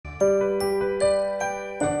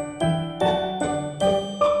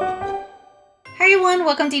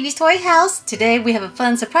everyone, welcome to Evie's Toy House. Today we have a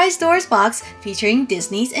fun surprise doors box featuring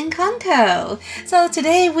Disney's Encanto. So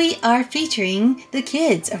today we are featuring the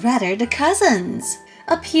kids, or rather the cousins.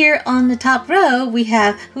 Up here on the top row we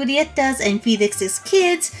have Julieta's and Felix's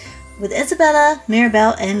kids with Isabella,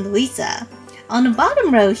 Mirabel, and Luisa. On the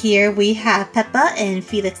bottom row here we have Peppa and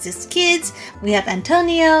Felix's kids. We have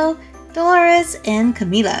Antonio, Dolores, and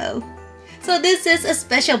Camilo. So this is a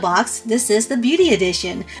special box. This is the beauty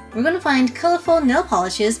edition. We're going to find colorful nail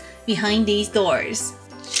polishes behind these doors.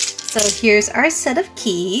 So here's our set of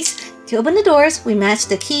keys. To open the doors, we match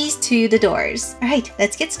the keys to the doors. Alright,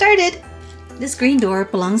 let's get started. This green door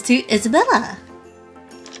belongs to Isabella.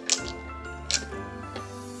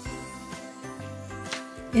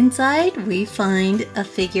 Inside, we find a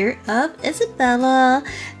figure of Isabella.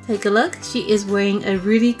 Take a look, she is wearing a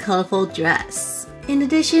really colorful dress. In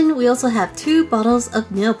addition, we also have 2 bottles of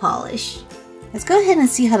nail polish. Let's go ahead and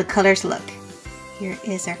see how the colors look. Here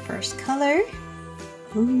is our first color.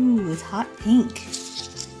 Ooh, it's hot pink.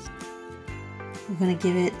 We're going to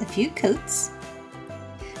give it a few coats.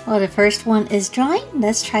 While the first one is drying,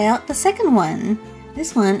 let's try out the second one.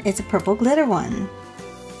 This one is a purple glitter one.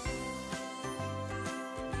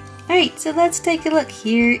 Alright, so let's take a look.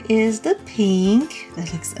 Here is the pink.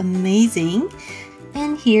 That looks amazing.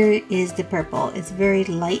 And here is the purple. It's very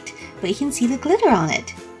light, but you can see the glitter on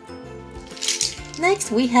it.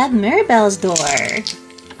 Next, we have Mirabel's door.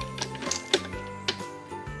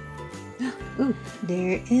 Ooh,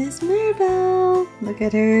 there is Mirabel. Look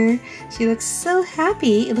at her. She looks so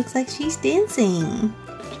happy. It looks like she's dancing.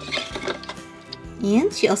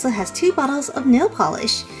 And she also has 2 bottles of nail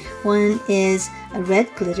polish. One is a red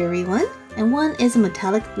glittery one, and one is a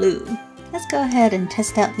metallic blue. Let's go ahead and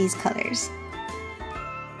test out these colors.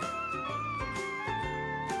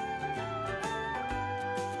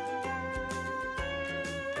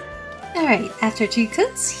 Alright, after 2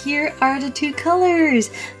 coats, here are the 2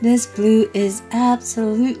 colors. This blue is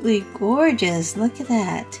absolutely gorgeous. Look at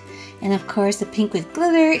that. And of course, the pink with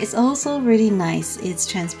glitter is also really nice. It's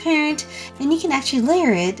transparent, and you can actually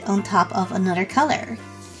layer it on top of another color.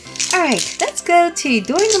 Alright, let's go to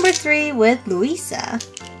door number 3 with Luisa.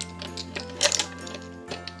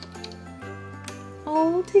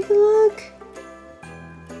 Oh, take a look.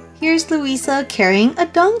 Here's Luisa carrying a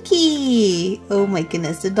donkey. Oh my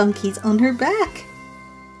goodness, the donkey's on her back.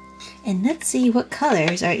 And let's see what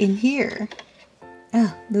colors are in here.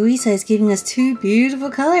 Oh, Luisa is giving us 2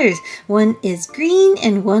 beautiful colors. One is green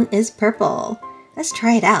and one is purple. Let's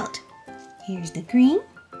try it out. Here's the green.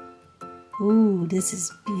 Ooh, this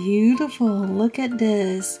is beautiful. Look at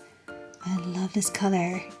this. I love this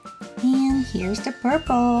color. And here's the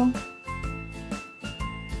purple.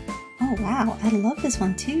 Oh wow, I love this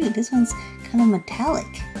one too. This one's kind of metallic.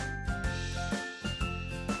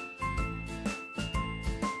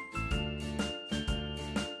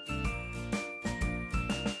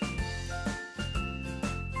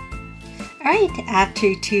 Alright,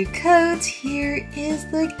 after 2 coats, here is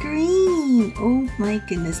the green. Oh my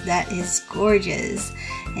goodness, that is gorgeous.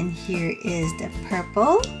 And here is the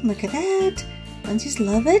purple. Look at that. Don't you just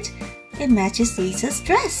love it? It matches Lisa's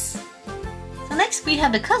dress. So next we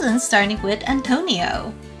have the cousins, starting with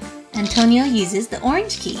Antonio. Antonio uses the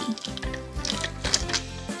orange key.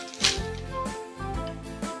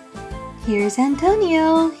 Here's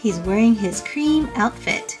Antonio. He's wearing his cream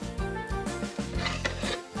outfit.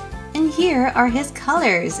 And here are his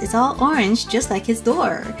colors. It's all orange, just like his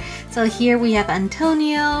door. So here we have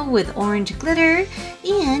Antonio with orange glitter,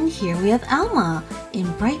 and here we have Alma in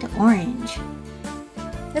bright orange.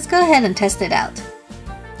 Let's go ahead and test it out.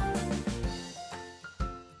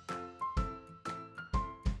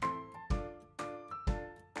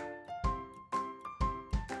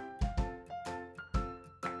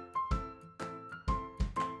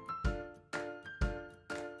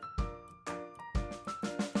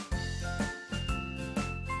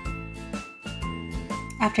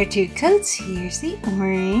 After 2 coats, here's the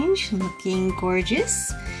orange, looking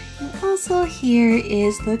gorgeous. And also here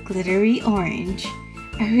is the glittery orange.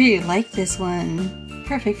 I really like this one.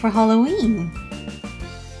 Perfect for Halloween.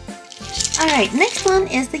 Alright, next one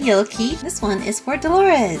is the yellow key. This one is for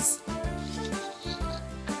Dolores.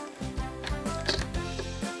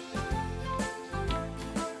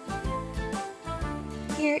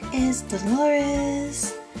 Here is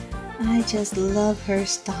Dolores. I just love her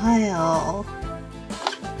style.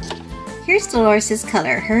 Here's Dolores'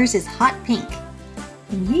 color. Hers is hot pink.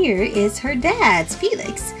 And here is her dad's,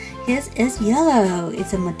 Felix. His is yellow.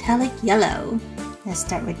 It's a metallic yellow. Let's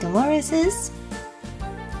start with Dolores's.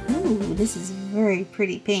 Ooh, this is very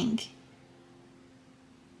pretty pink.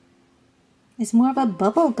 It's more of a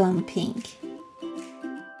bubblegum pink.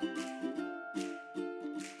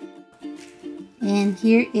 And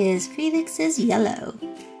here is Felix's yellow.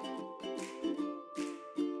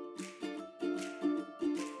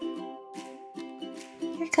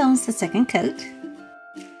 Here comes the second coat.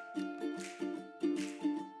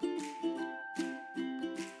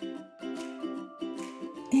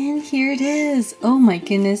 And here it is. Oh my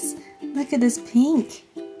goodness. Look at this pink.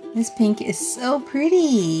 This pink is so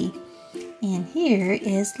pretty. And here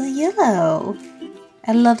is the yellow.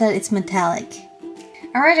 I love that it's metallic.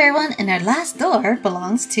 Alright everyone, and our last door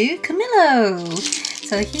belongs to Camilo.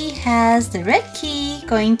 So he has the red key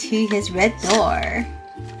going to his red door.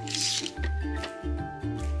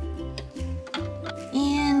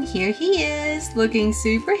 And here he is, looking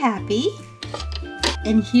super happy.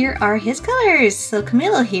 And here are his colors. So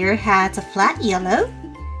Camilo here has a flat yellow.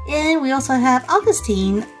 And we also have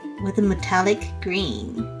Augustine with a metallic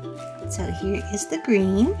green. So here is the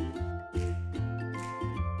green.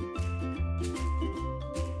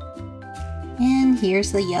 And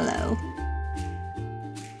here's the yellow.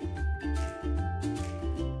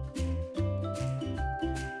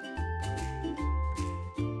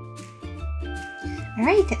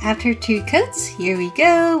 Alright, after 2 coats, here we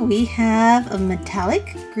go. We have a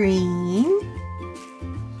metallic green.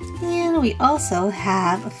 And we also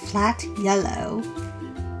have a flat yellow.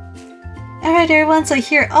 Alright everyone, so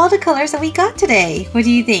here are all the colors that we got today. What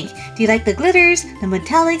do you think? Do you like the glitters, the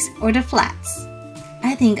metallics, or the flats?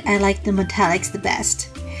 I think I like the metallics the best.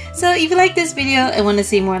 So if you like this video and want to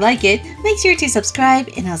see more like it, make sure to subscribe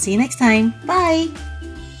and I'll see you next time. Bye!